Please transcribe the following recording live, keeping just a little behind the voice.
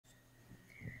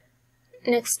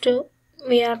Next,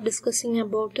 we are discussing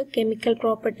about chemical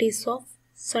properties of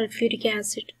sulfuric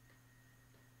acid.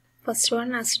 First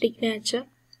one, acidic nature.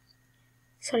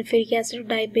 Sulfuric acid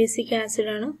dibasic acid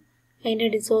ആണ്. അതിന്റെ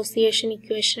dissociation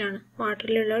equation ആണ്.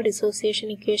 വാട്ടറിലുള്ള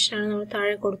dissociation equation ആണ് നമ്മൾ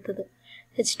താഴെ കൊടുത്തത്.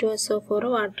 H2SO4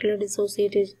 വാട്ടറിൽ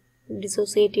dissociate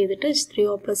ചെയ്തിട്ട്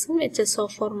H3O plus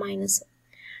HSO4 minus.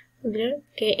 ഇതിൽ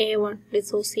Ka1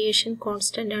 dissociation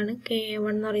constant ആണ്. Ka1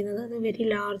 എന്ന് പറയുന്നത് അത് very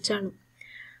large ആണ്.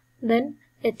 Then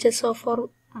HSO4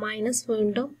 minus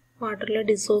വീണ്ടും വാട്ടറിൽ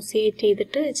dissociate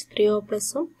ചെയ്തിട്ട് H3O plus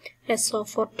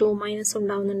SO4 2 minus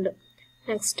ഉണ്ടാവുന്നുണ്ട്.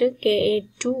 Next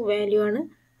Ka2 value ആണ്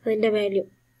അതിന്റെ വാല്യൂ.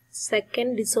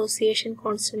 സെക്കൻഡ് ഡിസോസിയേഷൻ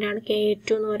കോൺസ്റ്റന്റ് ആണ്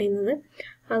Ka2 എന്ന് പറയുന്നത്.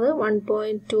 അത്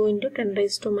 1.2 into 10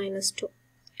 raised to minus 2.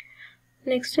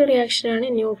 Next reaction ആണ്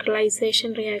ന്യൂട്രലൈസേഷൻ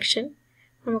റിയാക്ഷൻ.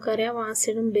 നമുക്കറിയാം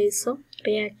ആസിഡും ബേസും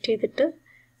റിയാക്ട് ചെയ്തിട്ട്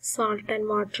സാൾട്ട് ആൻഡ്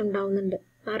വാട്ടർ ഉണ്ടാവുന്നുണ്ട്.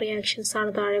 ആ റിയാക്ഷൻസ്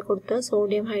ആണ് താഴെ കൊടുത്തത്.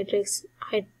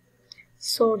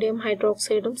 സോഡിയം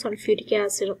ഹൈഡ്രോക്സൈഡും സൾഫ്യൂരിക്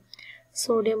ആസിഡും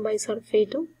സോഡിയം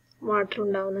ബൈസൾഫേറ്റും വാട്ടർ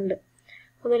ഉണ്ടാവുന്നുണ്ട്.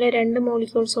 അതുപോലെ 2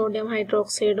 മോളിക്യൂൾ സോഡിയം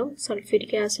ഹൈഡ്രോക്സൈഡും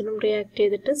സൾഫ്യൂരിക് ആസിഡും റിയാക്ട്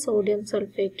ചെയ്തിട്ട് sodium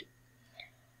sulphate.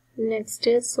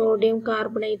 Next sodium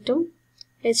കാർബണേറ്റും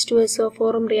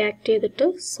H2SO4 react ചെയ്തിട്ട്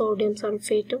സോഡിയം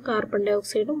സൾഫേറ്റും കാർബൺ ഡൈ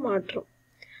ഓക്സൈഡും വാട്ടറും.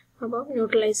 അപ്പോൾ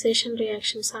ന്യൂട്രലൈസേഷൻ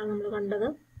റിയാക്ഷൻസ് ആണ് നമ്മൾ കണ്ടത്.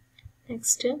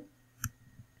 Next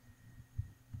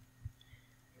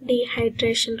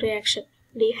dehydration reaction,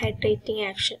 dehydrating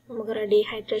action. നമുക്കറിയാം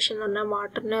ഡീഹൈഡ്രേഷൻ എന്ന് പറഞ്ഞാൽ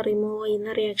വാട്ടറിനെ റിമൂവ്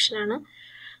ചെയ്യുന്ന റിയാക്ഷൻ ആണ്.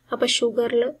 അപ്പോൾ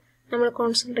ഷുഗറിൽ നമ്മൾ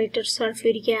കോൺസെൻട്രേറ്റഡ്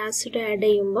സൾഫ്യൂരിക് ആസിഡ് ആഡ്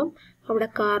ചെയ്യുമ്പം അവിടെ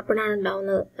കാർബൺ ആണ്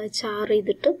ഉണ്ടാവുന്നത്. അത് ചാർ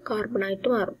ചെയ്തിട്ട് കാർബൺ ആയിട്ട്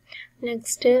മാറും.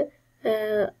 Next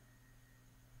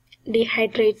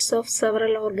ഡീഹൈഡ്രേറ്റ്സ് of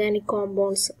several organic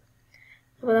compounds.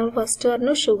 അപ്പോൾ നമ്മൾ ഫസ്റ്റ്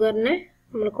പറഞ്ഞു ഷുഗറിനെ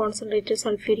നമ്മൾ കോൺസെൻട്രേറ്റഡ്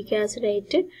സൾഫ്യൂരിക് ആസിഡ്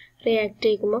ആയിട്ട് റിയാക്ട്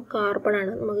ചെയ്യുമ്പോൾ കാർബൺ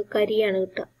ആണ്, നമുക്ക് കരിയാണ്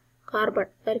കിട്ടുക. കാർബൺ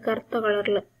ഒരു കറുത്ത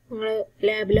കളറിൽ നമ്മൾ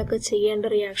ലാബിലൊക്കെ ചെയ്യേണ്ട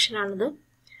റിയാക്ഷൻ ആണിത്.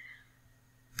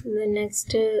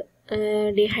 Next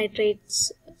ഡീഹൈഡ്രേറ്റ്സ്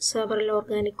several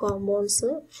organic compounds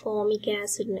formic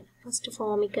ആസിഡിന്. First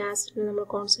formic ആസിഡിന് നമ്മൾ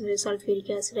കോൺസെൻട്രേറ്റ്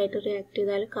സൾഫ്യൂരിക് ആസിഡ് ആയിട്ട് റിയാക്ട്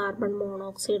ചെയ്താൽ കാർബൺ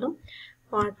മോണോക്സൈഡും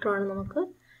വാട്ടറുമാണ് നമുക്ക്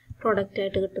പ്രൊഡക്റ്റ്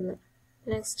ആയിട്ട് കിട്ടുന്നത്.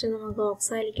 നെക്സ്റ്റ് നമുക്ക്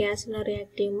ഓക്സാലിക് ആസിഡിനെ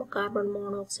റിയാക്ട് ചെയ്യുമ്പോൾ carbon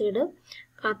monoxide,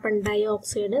 carbon dye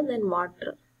oxide, then water.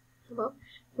 അപ്പോൾ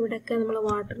ഇവിടെയൊക്കെ നമ്മൾ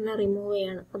വാട്ടറിനെ റിമൂവ്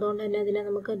ചെയ്യണം. അതുകൊണ്ട് തന്നെ അതിനെ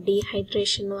നമുക്ക്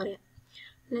ഡീഹൈഡ്രേഷൻ എന്ന് പറയാം.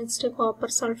 Next copper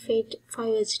sulphate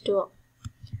 5H2O.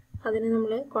 അതിന്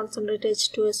നമ്മൾ കോൺസെൻട്രേറ്റ്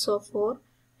H2SO4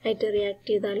 ആയിട്ട് റിയാക്ട്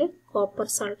ചെയ്താൽ കോപ്പർ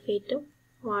സൾഫേറ്റും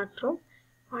വാട്ടറും,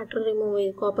 വാട്ടർ റിമൂവ്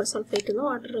ചെയ്ത് കോപ്പർ സൾഫേറ്റിൽ നിന്ന്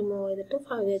വാട്ടർ റിമൂവ് ചെയ്തിട്ട്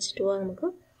 5H2O നമുക്ക്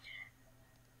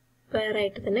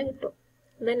വേറായിട്ട് തന്നെ കിട്ടും.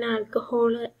 ദെൻ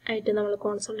ആൽക്കഹോൾ ആയിട്ട് നമ്മൾ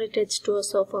കോൺസെൻട്രേറ്റ്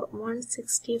H2SO4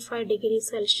 165 ഡിഗ്രി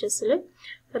സെൽഷ്യസിൽ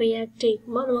റിയാക്ട്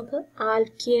ചെയ്യുമ്പോൾ നമുക്ക്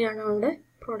ആൽക്കീൻ ആണ് അവിടെ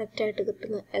പ്രോഡക്റ്റ് ആയിട്ട്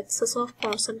കിട്ടുന്നത്. Excess of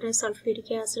concentrate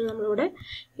sulphuric acid നമ്മളിവിടെ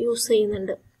യൂസ്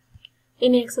ചെയ്യുന്നുണ്ട്.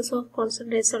 ഇനി excess of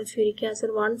concentrate sulphuric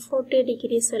acid 140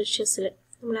 degree സെൽഷ്യസിൽ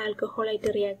നമ്മൾ ആൽക്കഹോൾ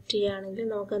ആയിട്ട് റിയാക്ട് ചെയ്യുകയാണെങ്കിൽ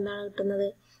നമുക്ക് എന്താണ് കിട്ടുന്നത്?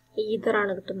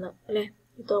 ഈതറാണ് കിട്ടുന്നത് അല്ലേ,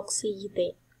 ഇതോക്സി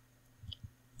ഈതേൻ.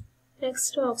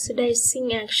 നെക്സ്റ്റ്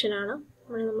ഓക്സിഡൈസിങ് ആക്ഷൻ ആണ്.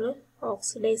 നമ്മൾ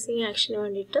ഓക്സിഡൈസിങ് ആക്ഷന്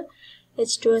വേണ്ടിയിട്ട്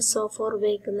H2SO4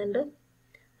 ഉപയോഗിക്കുന്നുണ്ട്.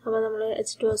 അപ്പോൾ നമ്മൾ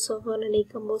H2SO4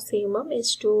 ഡീകമ്പോസ് ചെയ്യുമ്പം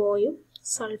H2Oയും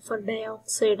സൾഫർ ഡൈ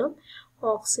ഓക്സൈഡും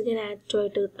ഓക്സിജൻ ആറ്റവും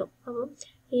ആയിട്ട് കിട്ടും. അപ്പം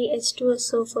ഈ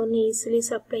H2SO4 ഈസിലി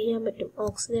സപ്ലൈ ചെയ്യാൻ പറ്റും,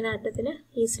 ഓക്സിജൻ ആറ്റത്തിന്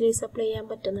ഈസിലി സപ്ലൈ ചെയ്യാൻ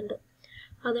പറ്റുന്നുണ്ട്.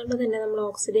 അതുകൊണ്ട് തന്നെ നമ്മൾ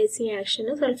ഓക്സിഡൈസിങ്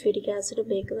ആക്ഷന് സൾഫ്യൂരിക് ആസിഡ്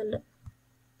ഉപയോഗിക്കുന്നുണ്ട്.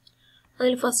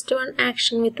 അതിൽ ഫസ്റ്റ് വൺ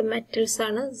ആക്ഷൻ വിത്ത് മെറ്റൽസ്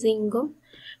ആണ്. സിങ്കും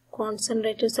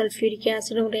കോൺസെൻട്രേറ്റഡ് സൾഫ്യൂരിക്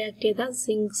ആസിഡും റിയാക്ട് ചെയ്ത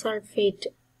സിങ്ക് സൾഫേറ്റ്,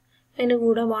 അതിൻ്റെ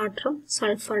കൂടെ വാട്ടറും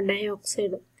സൾഫർ ഡൈ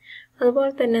ഓക്സൈഡും.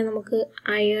 അതുപോലെ തന്നെ നമുക്ക്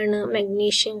അയൺ,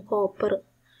 മഗ്നീഷ്യം, കോപ്പർ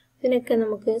ഇതിനൊക്കെ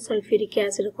നമുക്ക് sulphuric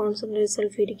acid concentrated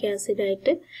sulphuric acid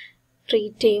ആയിട്ട്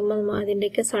ട്രീറ്റ് ചെയ്യുമ്പോൾ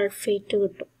അതിൻ്റെയൊക്കെ സൾഫേറ്റ്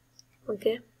കിട്ടും.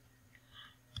 ഓക്കെ.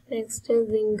 നെക്സ്റ്റ്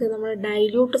സിങ്ക് നമ്മൾ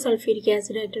ഡൈല്യൂട്ട് സൾഫ്യൂരിക്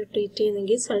ആസിഡ് ആയിട്ട് ട്രീറ്റ്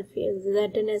ചെയ്യുന്നെങ്കിൽ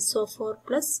SO4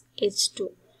 plus H2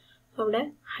 അവിടെ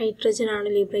ഹൈഡ്രജൻ ആണ്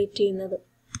ലിബറേറ്റ് ചെയ്യുന്നത്.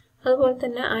 അതുപോലെ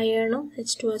തന്നെ അയണും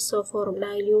H2SO4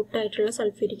 ഡൈല്യൂട്ട് ആയിട്ടുള്ള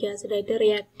സൾഫ്യൂരിക് ആസിഡ് ആയിട്ട്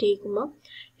റിയാക്ട് ചെയ്യുമ്പോൾ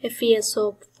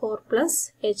FeSO4 plus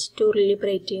H2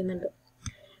 ലിബറേറ്റ് ചെയ്യുന്നുണ്ട്.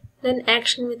 Then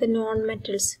action with non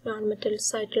metals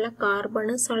ആയിട്ടുള്ള കാർബൺ,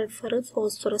 സൾഫർ,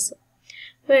 ഫോസ്ഫറസ്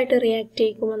ഇവയായിട്ട് റിയാക്ട്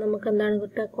ചെയ്യിക്കുമ്പോൾ നമുക്ക് എന്താണ്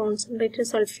കിട്ടുക? കോൺസെൻട്രേറ്റഡ്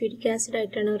സൾഫ്യൂരിക് ആസിഡ്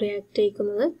ആയിട്ടാണ് റിയാക്ട്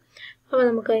ചെയ്യിക്കുന്നത്. അപ്പോൾ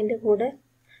നമുക്ക് അതിൻ്റെ കൂടെ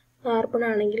കാർബൺ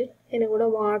ആണെങ്കിൽ അതിൻ്റെ കൂടെ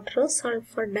water,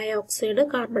 sulphur dye oxide,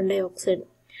 carbon dye oxide.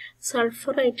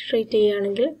 Sulphur ആയിട്ട് ട്രീറ്റ്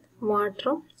ചെയ്യുകയാണെങ്കിൽ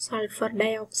വാട്ടറും സൾഫർ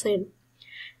ഡൈ ഓക്സൈഡും.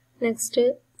 നെക്സ്റ്റ്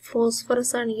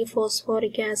ഫോസ്ഫറസ് ആണെങ്കിൽ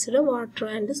phosphoric acid, water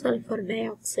and sulphur dye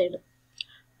oxide.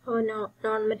 അപ്പോൾ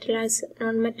നോൺ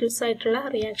മെറ്റൽസ് ആയിട്ടുള്ള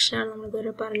റിയാക്ഷനാണ്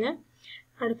നമ്മളിതുവരെ പറഞ്ഞ.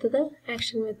 അടുത്തത്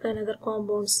ആക്ഷൻ വിത്ത് അനദർ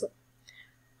കോമ്പൗണ്ട്സ്.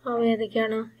 അവ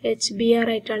ഏതൊക്കെയാണ്? HBr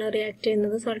ആയിട്ടാണ് റിയാക്ട്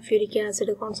ചെയ്യുന്നത്. സൾഫ്യൂരിക്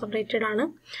ആസിഡ് കോൺസെൻട്രേറ്റഡ് ആണ്.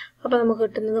 അപ്പോൾ നമുക്ക്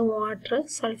കിട്ടുന്നത് water,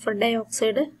 sulphur dye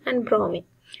oxide and bromine.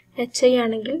 HI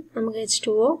ആണെങ്കിൽ നമുക്ക്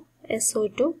H2O,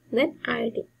 SO2, then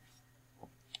iodine.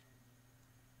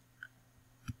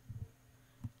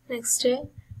 Next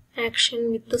action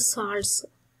വിത്ത് സാൾട്ട്സ്.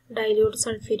 ഡൈല്യൂട്ട്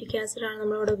സൾഫ്യൂരിക് ആസിഡ് ആണ്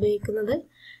നമ്മളിവിടെ ഉപയോഗിക്കുന്നത്.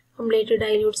 കംപ്ലീറ്റ്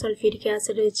ഡൈല്യൂട്ട് സൾഫ്യൂരിക്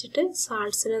ആസിഡ് വെച്ചിട്ട്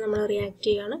സാൾട്ട്സിനെ നമ്മൾ റിയാക്ട്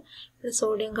ചെയ്യുകയാണ്. ഇവിടെ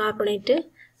sodium carbonate,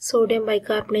 sodium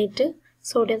bicarbonate,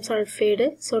 sodium sulphide,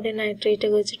 sodium nitrate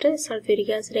ഒക്കെ വെച്ചിട്ട്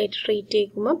സൾഫ്യൂരിക് ആസിഡായിട്ട് ട്രീറ്റ്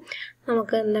ചെയ്യുമ്പോൾ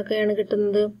നമുക്ക് എന്തൊക്കെയാണ്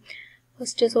കിട്ടുന്നത്?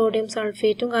 ഫസ്റ്റ് സോഡിയം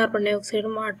സൾഫേറ്റും കാർബൺ ഡൈ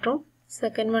ഓക്സൈഡും വാട്ടറും,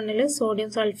 സെക്കൻഡ് വണ്ണിൽ sodium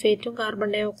സൾഫേറ്റും carbon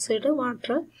dye oxide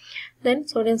water, then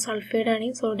sodium sulphide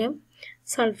ആണെങ്കിൽ സോഡിയം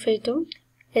സൾഫേറ്റും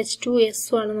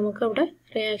H2SO ആണ് നമുക്ക് അവിടെ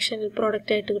റിയാക്ഷനിൽ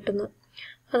പ്രോഡക്റ്റ് ആയിട്ട് കിട്ടുന്നത്.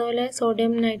 അതുപോലെ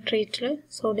സോഡിയം നൈട്രേറ്റിൽ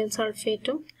സോഡിയം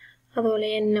സൾഫേറ്റും അതുപോലെ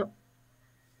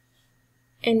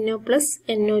NO plus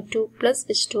NO2 plus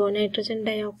H2O, nitrogen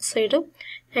dye ഓക്സൈഡും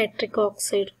nitric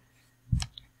ഓക്സൈഡും.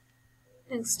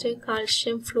 Next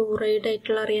calcium fluoride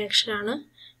ആയിട്ടുള്ള റിയാക്ഷനാണ്.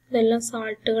 ഇതെല്ലാം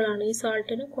സാൾട്ടുകളാണ്. ഈ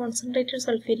സാൾട്ടിന് കോൺസെൻട്രേറ്റഡ്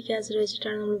സൾഫ്യൂരിക് ആസിഡ്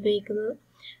വെച്ചിട്ടാണ് നമ്മൾ ഉപയോഗിക്കുന്നത്,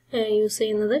 യൂസ്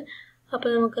ചെയ്യുന്നത്. അപ്പോൾ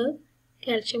നമുക്ക്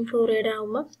കാൽഷ്യം ഫ്ലൂറൈഡ്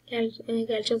ആകുമ്പോൾ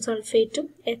കാൽഷ്യം സൾഫേറ്റും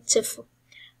HFും,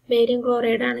 ബേരിയം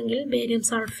ക്ലോറൈഡ് ആണെങ്കിൽ ബേരിയം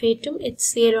സൾഫേറ്റും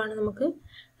HCl ആണ് നമുക്ക്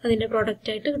അതിൻ്റെ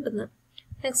പ്രോഡക്റ്റായിട്ട് കിട്ടുന്നത്.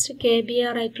 നെക്സ്റ്റ്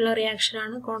KBr ആയിട്ടുള്ള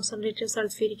റിയാക്ഷനാണ്, കോൺസെൻട്രേറ്റഡ്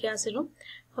സൾഫ്യൂരിക് ആസിഡും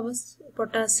അപ്പോൾ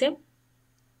പൊട്ടാസ്യം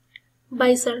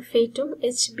ബൈസൾഫേറ്റും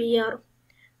HBr.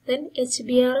 ദെൻ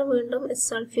HBr വീണ്ടും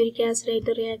സൾഫ്യൂരിക്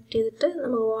ആസിഡായിട്ട് റിയാക്ട് ചെയ്തിട്ട്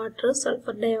നമുക്ക് water,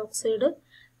 sulphur dye oxide,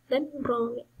 then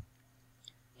bromine.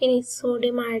 ഇനി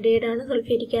സോഡിയം അയഡൈഡ് ആണ്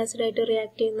സൾഫ്യൂരിക് ആസിഡായിട്ട്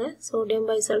റിയാക്ട് ചെയ്യുന്നത്. സോഡിയം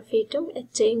ബൈസൾഫേറ്റും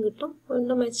HIയും കിട്ടും.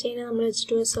 വീണ്ടും HIനെ നമ്മൾ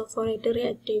H2SO4 ആയിട്ട്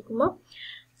റിയാക്ട് ചെയ്യുമ്പോൾ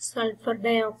സൾഫർ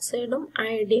ഡൈ ഓക്സൈഡും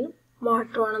അയഡിനും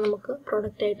വാട്ടറുമാണ് നമുക്ക്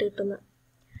പ്രോഡക്റ്റ് ആയിട്ട് കിട്ടുന്നത്.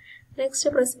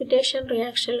 നെക്സ്റ്റ് പ്രസിപ്പിറ്റേഷൻ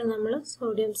റിയാക്ഷനിൽ നമ്മൾ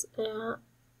സോഡിയം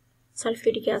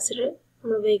സൾഫ്യൂരിക് ആസിഡ്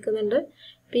നമ്മൾ ഉപയോഗിക്കുന്നുണ്ട്.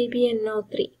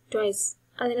 PbNO3 twice.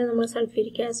 അതിനെ നമ്മൾ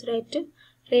സൾഫ്യൂരിക് ആസിഡായിട്ട്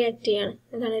റിയാക്ട് ചെയ്യാണ്.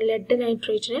 ഇതാണ് ലെഡ്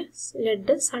നൈട്രേറ്റിനെ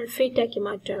ലെഡ് സൾഫേറ്റ് ആക്കി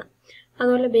മാറ്റുകയാണ്.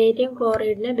 അതുപോലെ ബേരിയം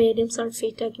ക്ലോറൈഡിനെ ബേരിയം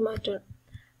സൾഫേറ്റ് ആക്കി മാറ്റുകയാണ്.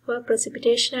 അപ്പോൾ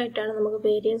പ്രസിപ്പിറ്റേഷൻ ആയിട്ടാണ് നമുക്ക്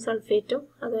ബേരിയം സൾഫേറ്റും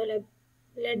അതുപോലെ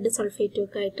ലെഡ് സൾഫേറ്റും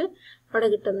ഒക്കെ ആയിട്ട് അവിടെ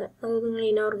കിട്ടുന്നത്. അത് നിങ്ങൾ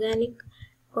ഇനോർഗാനിക്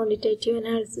ക്വാണ്ടിറ്റേറ്റീവ്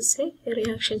അനാലിസിസിൽ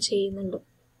റിയാക്ഷൻ ചെയ്യുന്നുണ്ട്.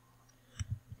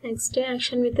 നെക്സ്റ്റ്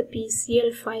ആക്ഷൻ വിത്ത്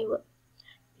PCl5.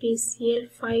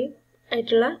 PCl5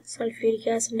 ആയിട്ടുള്ള സൾഫ്യൂരിക്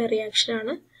ആസിഡിൻ്റെ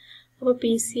റിയാക്ഷനാണ്. അപ്പോൾ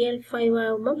PCl5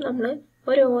 ആകുമ്പം നമ്മൾ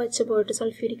ഒരു OH പോയിട്ട്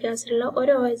സൾഫ്യൂരിക് ആസിഡുള്ള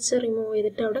ഒരു OH റിമൂവ്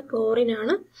ചെയ്തിട്ട് അവിടെ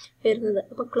ക്ലോറിനാണ് വരുന്നത്.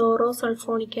 അപ്പോൾ ക്ലോറോ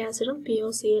സൾഫോണിക് ആസിഡും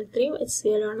POCl3യും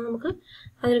HCl ആണ് നമുക്ക്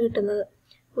അതിൽ കിട്ടുന്നത്.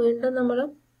 വീണ്ടും നമ്മൾ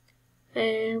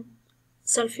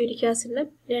സൾഫ്യൂരിക് ആസിഡിന്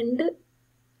 2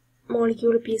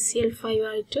 മോളിക്യൂൾ PCl5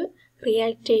 ആയിട്ട്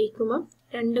റിയാക്ട് ചെയ്യിക്കുമ്പോൾ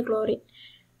 2 ക്ലോറിൻ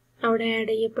അവിടെ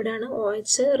ആഡ് ചെയ്യപ്പെടുകയാണ്.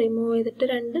 OH റിമൂവ് ചെയ്തിട്ട്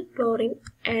 2 ക്ലോറിൻ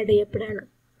ആഡ് ചെയ്യപ്പെടുകയാണ്.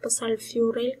 അപ്പോൾ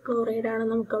സൾഫ്യൂറൈൽ ക്ലോറൈഡാണ്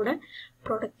നമുക്കവിടെ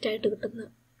പ്രൊഡക്റ്റായിട്ട് കിട്ടുന്നത്.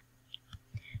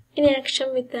 ഇനി ആക്ഷൻ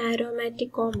വിത്ത്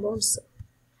ആരോമാറ്റിക് കോമ്പൗണ്ട്സ്.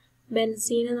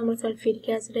 ബെൻസീനെ നമ്മൾ സൾഫ്യൂരിക്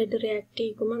ആസിഡായിട്ട് റിയാക്ട്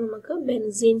ചെയ്യുമ്പോൾ നമുക്ക്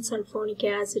ബെൻസീൻ സൾഫോണിക്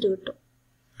ആസിഡ് കിട്ടും.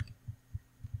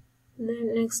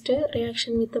 Next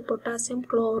reaction with potassium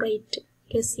chlorite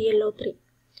KClO3.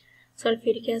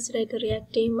 Sulphuric ആസിഡായിട്ട്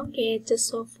react ചെയ്യുമ്പോൾ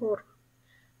KHSO4,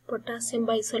 potassium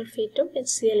ബൈസൾഫേറ്റും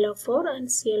HClO4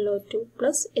 and ClO2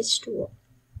 plus H2O.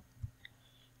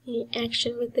 ഈ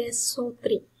ആക്ഷൻ വിത്ത്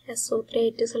SO3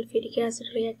 ആയിട്ട് സൾഫ്യൂരിക്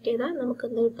ആസിഡ് റിയാക്ട് ചെയ്താൽ നമുക്ക്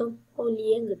എന്ത് കിട്ടും?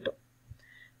 ഒലിയം കിട്ടും.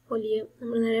 ഒലിയം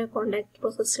നമ്മൾ നേരെ കോണ്ടാക്ട്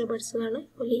പ്രോസസ്സിൽ പഠിച്ചതാണ്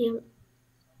ഒലിയം.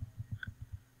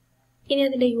 ഇനി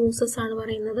അതിൻ്റെ യൂസസ് ആണ്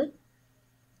പറയുന്നത്.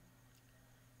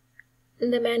 In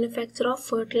the manufacture of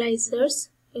fertilisers,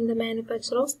 in the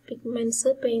manufacture of pigments,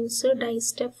 paints,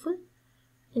 ഡൈസ്റ്റഫ്,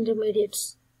 intermediates.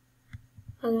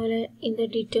 അതുപോലെ in the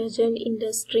detergent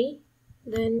industry,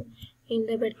 then in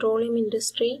the petroleum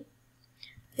industry,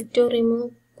 to remove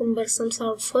cumbersome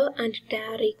sulfur and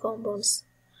tarry compounds.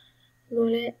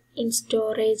 അതുപോലെ in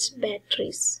storage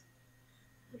batteries.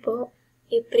 അപ്പോൾ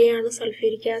ഇത്രയാണ്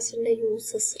sulphuric ആസിഡിൻ്റെ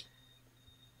uses.